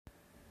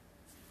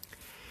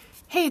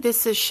Hey,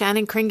 this is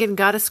Shannon Kringen,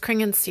 Goddess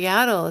Kringen,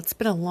 Seattle. It's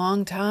been a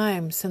long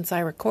time since I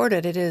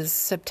recorded. It is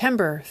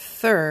September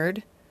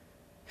 3rd,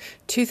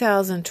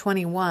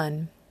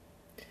 2021.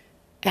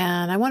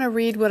 And I want to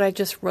read what I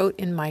just wrote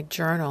in my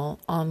journal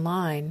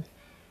online.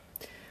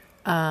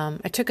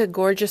 I took a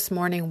gorgeous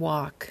morning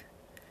walk.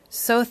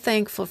 So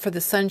thankful for the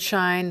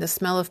sunshine, the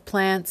smell of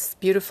plants,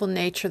 beautiful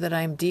nature that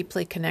I am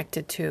deeply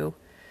connected to.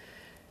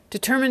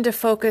 Determined to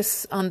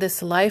focus on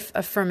this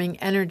life-affirming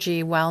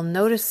energy while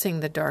noticing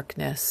the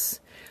darkness,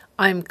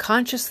 I'm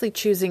consciously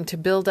choosing to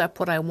build up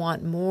what I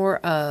want more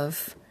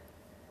of,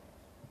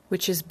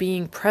 which is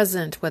being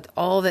present with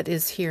all that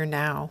is here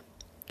now.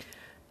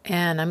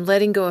 And I'm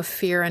letting go of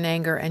fear and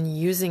anger and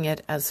using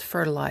it as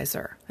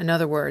fertilizer. In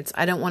other words,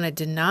 I don't want to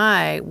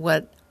deny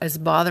what is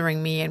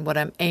bothering me and what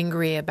I'm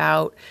angry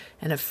about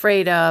and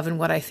afraid of and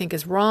what I think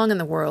is wrong in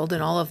the world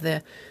and all of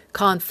the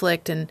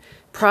conflict and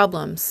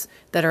problems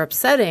that are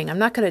upsetting. I'm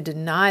not going to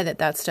deny that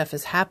that stuff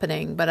is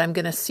happening, but I'm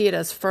going to see it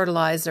as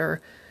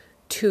fertilizer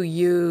to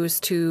use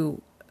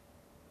to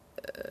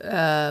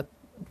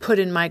put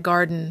in my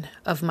garden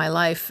of my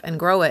life and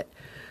grow it.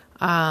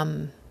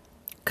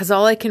 Because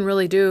all I can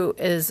really do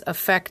is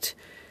affect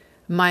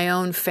my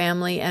own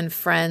family and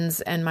friends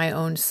and my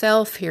own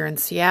self here in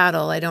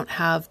Seattle. I don't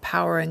have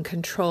power and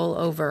control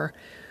over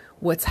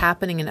what's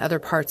happening in other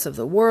parts of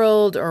the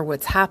world or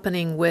what's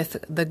happening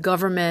with the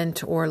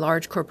government or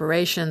large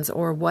corporations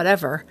or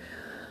whatever.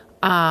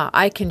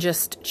 I can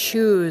just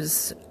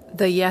choose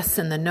the yes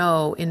and the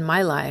no in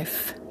my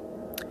life.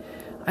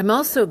 I'm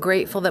also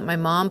grateful that my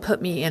mom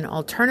put me in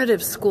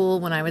alternative school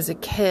when I was a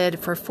kid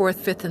for 4th,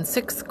 5th, and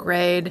 6th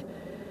grade,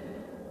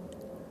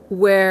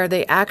 where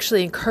they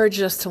actually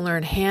encouraged us to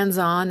learn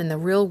hands-on in the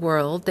real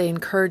world. They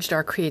encouraged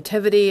our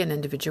creativity and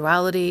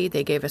individuality.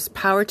 They gave us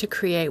power to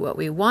create what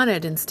we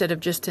wanted instead of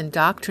just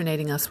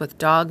indoctrinating us with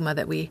dogma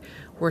that we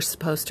were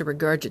supposed to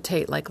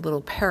regurgitate like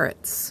little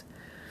parrots.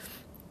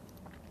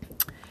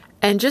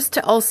 And just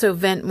to also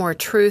vent more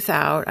truth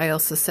out, I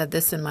also said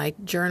this in my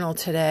journal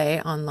today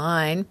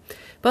online,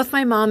 both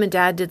my mom and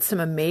dad did some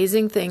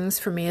amazing things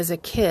for me as a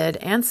kid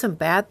and some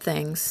bad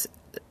things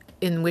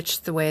in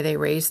which the way they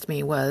raised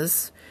me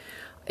was.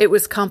 It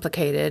was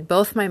complicated.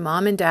 Both my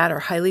mom and dad are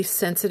highly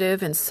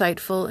sensitive,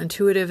 insightful,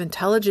 intuitive,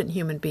 intelligent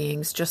human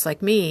beings, just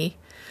like me.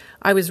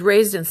 I was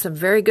raised in some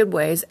very good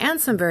ways and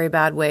some very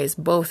bad ways,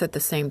 both at the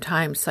same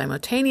time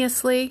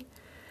simultaneously.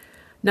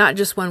 Not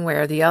just one way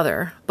or the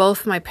other.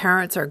 Both my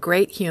parents are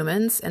great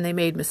humans, and they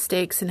made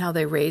mistakes in how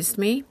they raised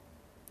me.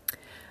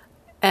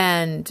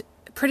 And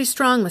pretty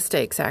strong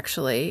mistakes,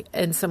 actually.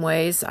 In some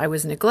ways, I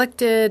was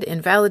neglected,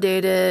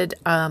 invalidated.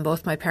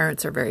 Both my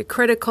parents are very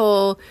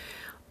critical.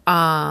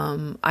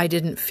 I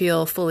didn't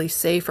feel fully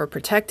safe or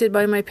protected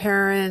by my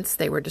parents.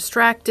 They were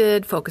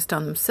distracted, focused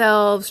on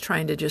themselves,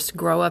 trying to just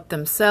grow up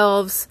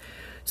themselves.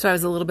 So I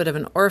was a little bit of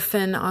an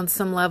orphan on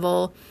some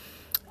level.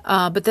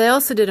 But they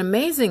also did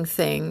amazing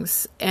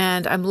things,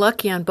 and I'm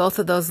lucky on both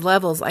of those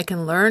levels. I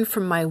can learn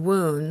from my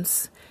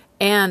wounds,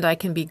 and I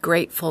can be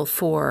grateful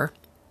for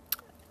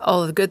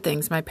all of the good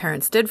things my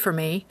parents did for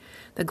me.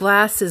 The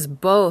glass is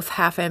both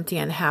half empty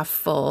and half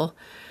full.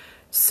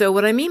 So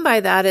what I mean by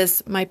that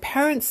is my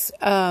parents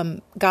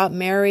got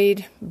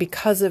married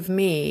because of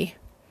me,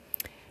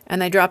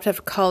 and they dropped out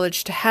of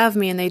college to have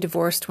me, and they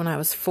divorced when I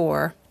was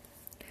 4.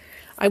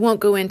 I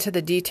won't go into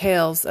the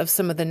details of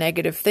some of the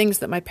negative things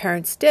that my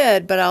parents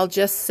did, but I'll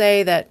just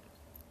say that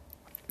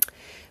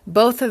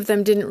both of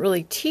them didn't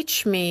really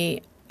teach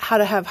me how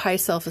to have high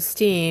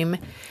self-esteem,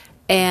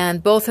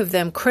 and both of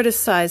them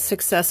criticized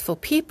successful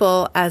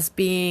people as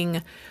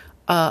being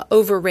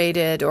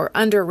overrated or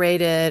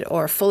underrated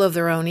or full of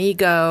their own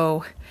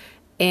ego.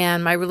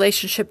 And my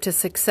relationship to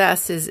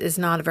success is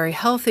not a very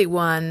healthy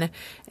one.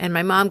 And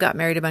my mom got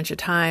married a bunch of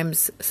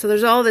times. So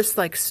there's all this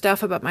like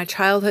stuff about my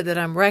childhood that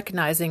I'm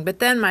recognizing. But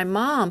then my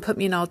mom put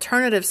me in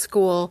alternative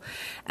school,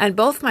 and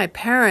both my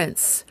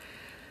parents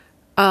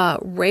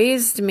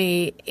raised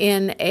me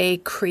in a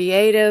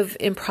creative,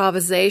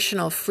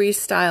 improvisational,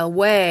 freestyle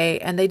way.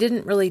 And they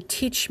didn't really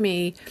teach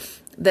me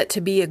that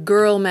to be a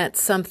girl meant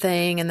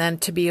something and then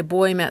to be a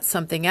boy meant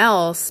something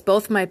else.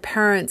 Both my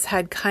parents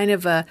had kind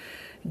of a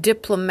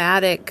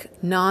diplomatic,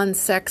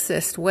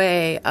 non-sexist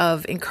way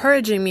of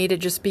encouraging me to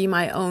just be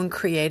my own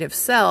creative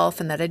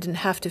self, and that I didn't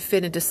have to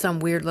fit into some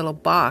weird little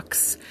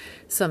box,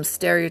 some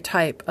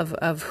stereotype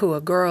of who a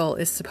girl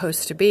is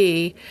supposed to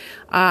be.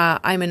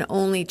 I'm an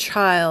only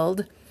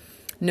child,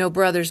 no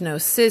brothers, no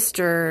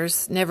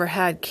sisters, never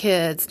had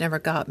kids, never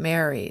got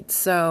married.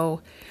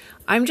 So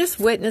I'm just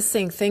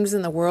witnessing things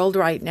in the world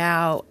right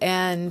now,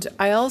 and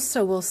I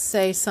also will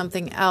say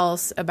something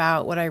else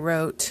about what I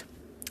wrote.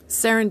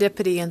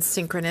 Serendipity and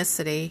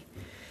synchronicity.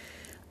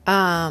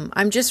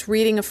 I'm just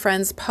reading a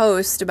friend's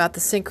post about the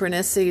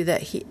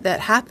synchronicity that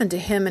happened to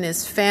him and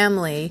his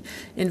family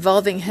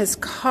involving his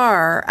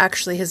car,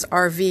 actually his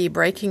RV,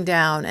 breaking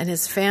down, and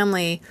his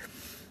family.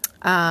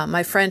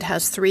 My friend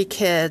has 3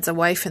 kids, a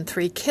wife and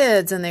 3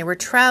 kids, and they were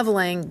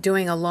traveling,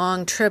 doing a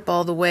long trip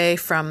all the way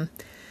from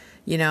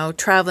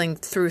traveling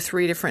through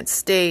 3 different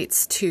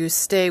states to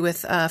stay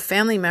with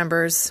family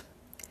members.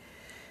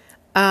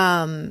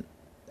 And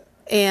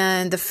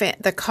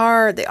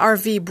the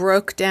RV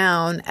broke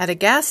down at a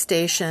gas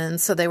station,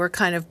 so they were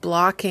kind of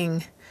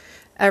blocking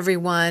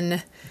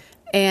everyone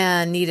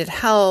and needed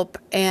help,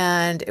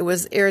 and it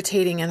was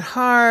irritating and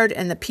hard,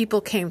 and the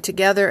people came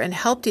together and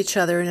helped each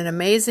other in an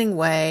amazing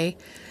way.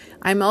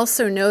 I'm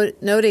also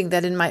noting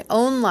that in my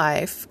own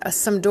life,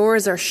 some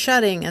doors are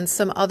shutting and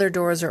some other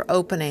doors are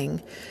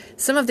opening.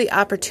 Some of the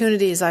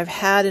opportunities I've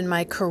had in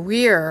my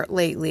career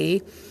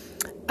lately,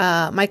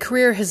 my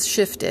career has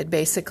shifted,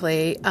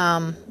 basically.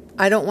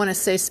 I don't want to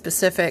say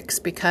specifics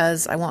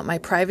because I want my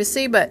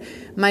privacy, but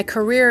my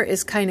career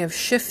is kind of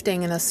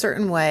shifting in a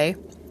certain way.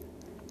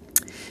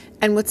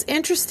 And what's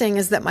interesting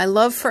is that my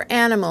love for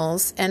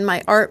animals and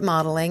my art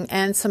modeling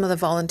and some of the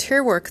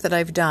volunteer work that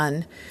I've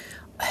done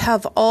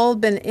have all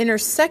been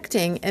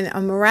intersecting in a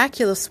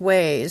miraculous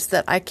ways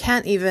that I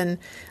can't even,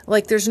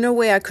 there's no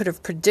way I could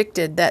have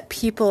predicted that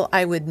people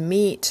I would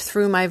meet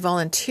through my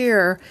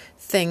volunteer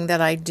thing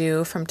that I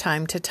do from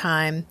time to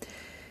time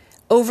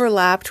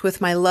overlapped with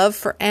my love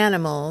for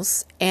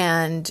animals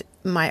and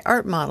my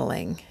art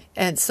modeling.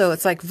 And so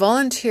it's like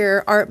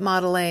volunteer, art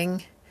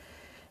modeling,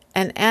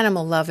 and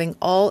animal loving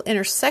all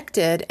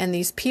intersected, and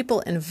these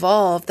people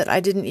involved that I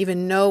didn't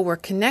even know were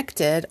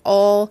connected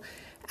all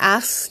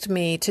asked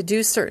me to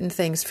do certain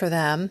things for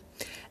them.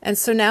 And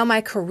so now my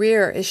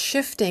career is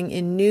shifting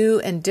in new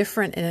and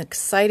different and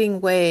exciting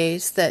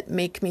ways that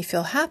make me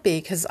feel happy,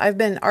 because I've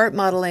been art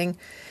modeling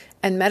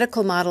and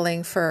medical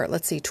modeling for,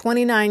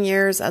 29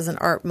 years as an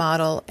art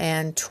model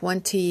and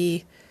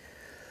 23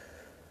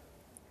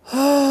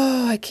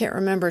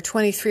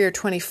 or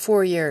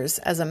 24 years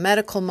as a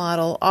medical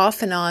model,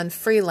 off and on,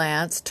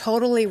 freelance,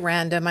 totally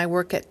random. I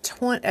work at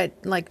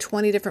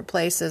 20 different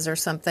places or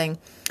something.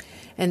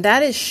 And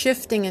that is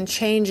shifting and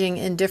changing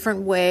in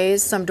different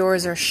ways. Some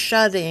doors are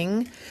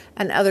shutting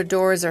and other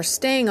doors are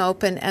staying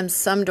open, and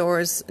some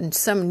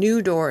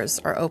new doors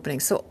are opening.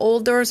 So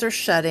old doors are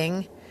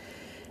shutting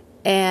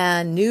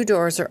and new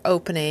doors are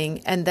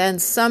opening, and then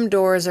some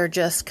doors are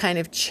just kind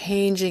of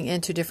changing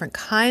into different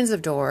kinds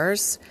of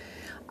doors.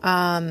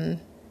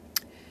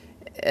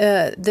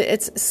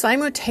 It's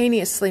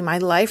simultaneously, my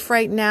life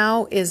right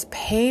now is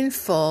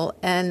painful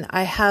and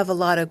I have a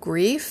lot of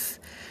grief.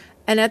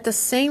 And at the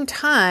same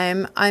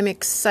time, I'm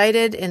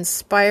excited,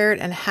 inspired,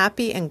 and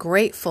happy and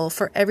grateful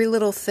for every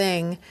little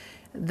thing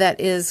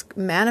that is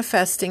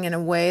manifesting in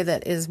a way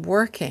that is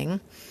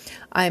working.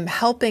 I'm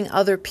helping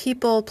other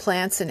people,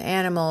 plants, and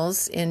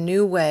animals in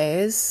new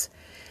ways.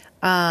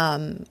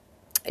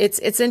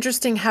 It's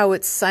interesting how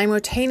it's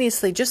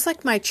simultaneously, just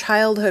like my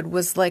childhood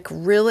was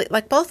really,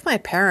 both my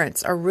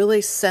parents are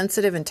really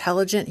sensitive,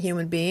 intelligent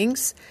human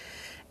beings.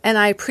 And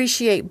I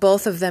appreciate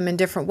both of them in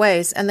different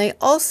ways. And they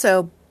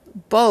also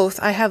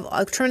I have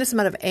a tremendous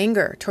amount of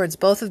anger towards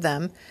both of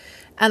them.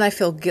 And I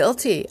feel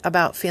guilty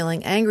about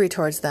feeling angry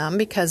towards them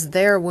because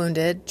they're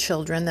wounded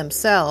children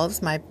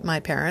themselves, my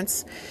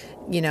parents,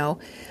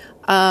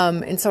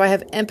 and so I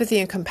have empathy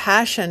and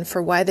compassion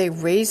for why they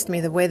raised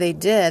me the way they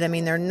did. I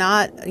mean, they're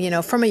not,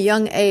 from a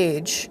young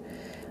age,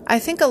 I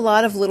think a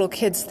lot of little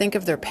kids think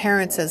of their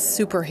parents as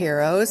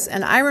superheroes.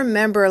 And I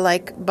remember,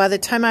 by the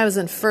time I was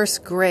in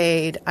first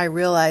grade, I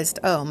realized,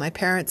 oh, my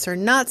parents are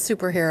not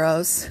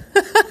superheroes.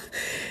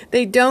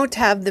 They don't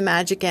have the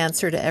magic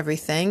answer to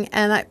everything.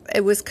 And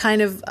it was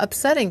kind of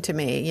upsetting to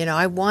me.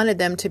 I wanted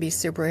them to be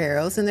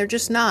superheroes, and they're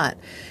just not.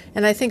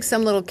 And I think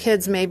some little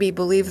kids maybe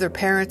believe their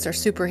parents are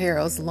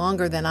superheroes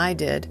longer than I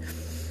did.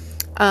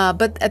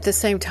 But at the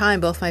same time,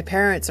 both my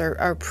parents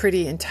are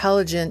pretty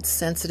intelligent,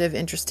 sensitive,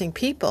 interesting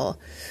people.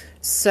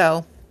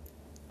 So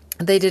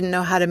they didn't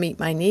know how to meet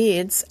my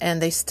needs,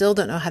 and they still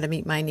don't know how to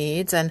meet my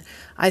needs. And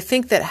I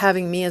think that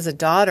having me as a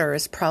daughter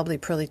is probably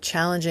pretty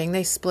challenging.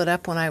 They split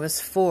up when I was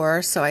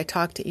 4, so I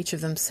talked to each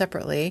of them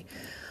separately.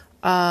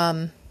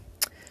 Okay,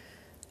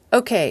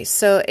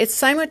 so it's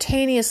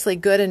simultaneously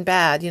good and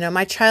bad.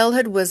 My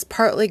childhood was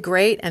partly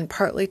great and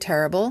partly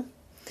terrible.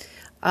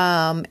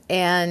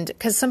 And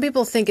because some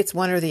people think it's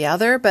one or the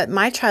other, but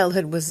my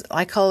childhood was,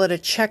 I call it a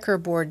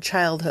checkerboard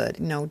childhood,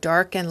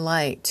 dark and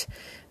light,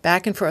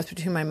 back and forth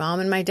between my mom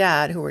and my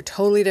dad, who were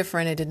totally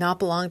different and did not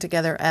belong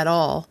together at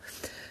all.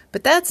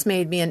 But that's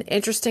made me an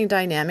interesting,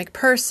 dynamic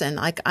person.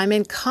 I'm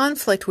in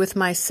conflict with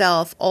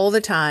myself all the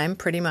time,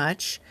 pretty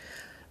much,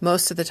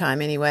 most of the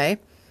time anyway.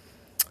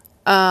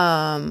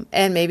 And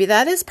maybe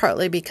that is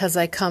partly because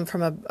I come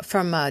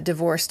from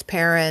divorced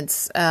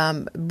parents,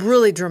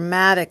 really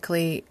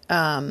dramatically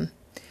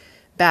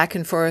back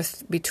and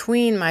forth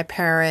between my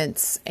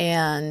parents,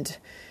 and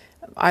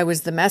I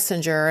was the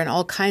messenger and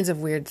all kinds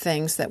of weird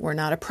things that were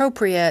not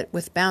appropriate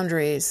with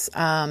boundaries,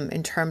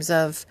 in terms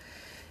of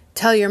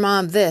tell your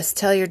mom this,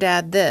 tell your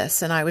dad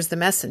this, and I was the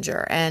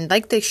messenger. And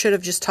they should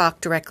have just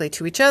talked directly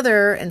to each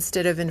other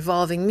instead of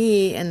involving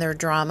me in their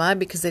drama,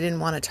 because they didn't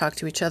want to talk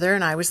to each other,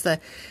 and I was the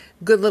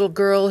good little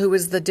girl who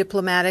was the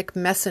diplomatic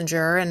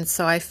messenger. And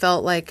so I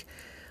felt like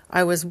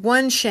I was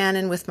one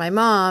Shannon with my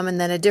mom, and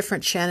then a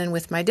different Shannon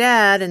with my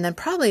dad, and then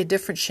probably a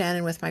different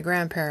Shannon with my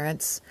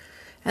grandparents,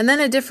 and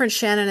then a different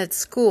Shannon at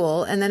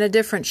school, and then a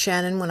different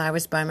Shannon when I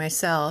was by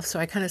myself. So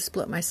I kind of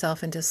split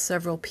myself into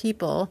several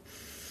people.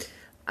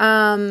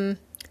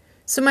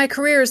 So my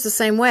career is the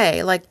same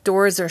way. Like,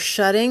 doors are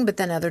shutting, but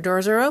then other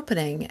doors are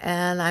opening,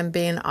 and I'm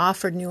being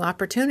offered new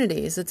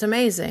opportunities. It's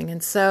amazing.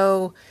 And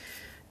so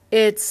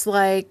it's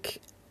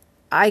like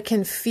I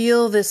can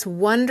feel this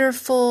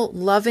wonderful,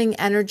 loving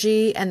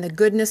energy and the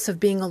goodness of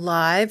being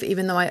alive,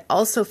 even though I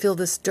also feel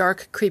this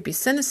dark, creepy,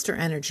 sinister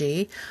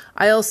energy.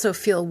 I also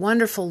feel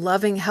wonderful,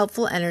 loving,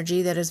 helpful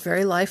energy that is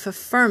very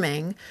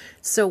life-affirming.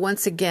 So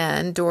once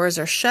again, doors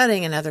are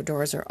shutting and other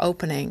doors are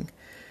opening.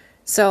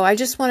 So I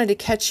just wanted to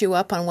catch you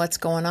up on what's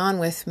going on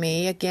with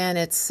me. Again,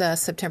 it's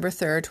September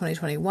 3rd,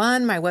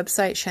 2021. My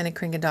website,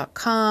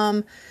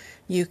 shannonkringen.com.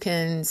 You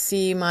can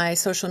see my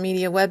social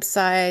media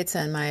websites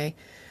and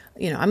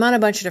I'm on a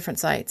bunch of different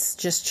sites.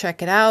 Just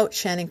check it out,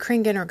 Shannon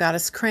Kringen or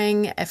Goddess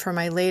Kring. For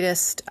my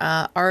latest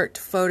art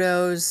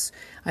photos,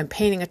 I'm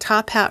painting a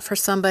top hat for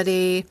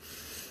somebody.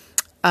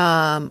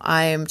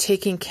 I am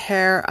taking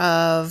care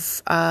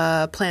of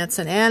plants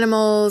and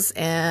animals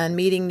and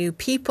meeting new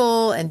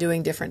people and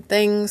doing different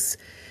things.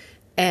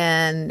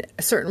 And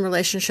certain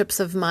relationships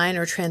of mine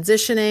are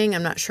transitioning.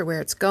 I'm not sure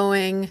where it's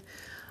going.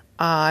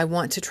 I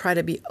want to try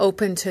to be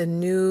open to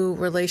new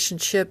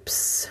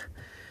relationships.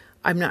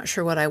 I'm not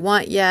sure what I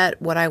want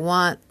yet. What I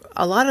want,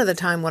 a lot of the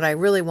time, what I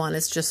really want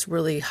is just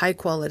really high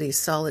quality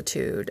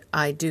solitude.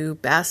 I do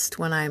best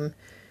when I'm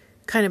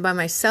kind of by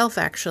myself,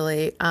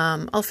 actually.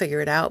 I'll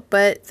figure it out.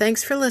 But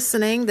thanks for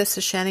listening. This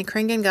is Shannon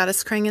Kringen,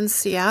 Goddess Kring in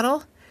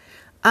Seattle.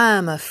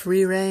 I'm a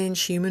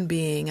free-range human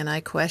being, and I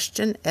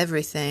question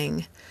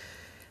everything.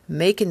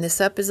 Making this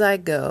up as I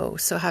go.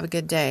 So have a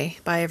good day.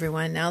 Bye,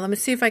 everyone. Now, let me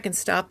see if I can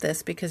stop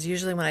this, because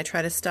usually when I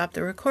try to stop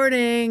the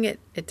recording,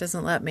 it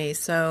doesn't let me.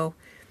 So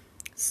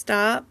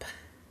stop.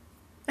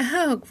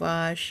 Oh,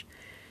 gosh.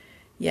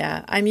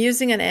 Yeah, I'm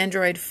using an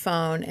Android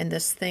phone, and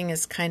this thing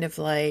is kind of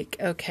like,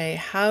 okay,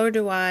 how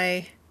do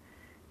I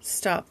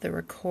stop the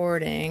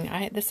recording?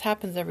 This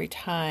happens every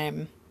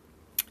time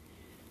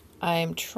I'm trying.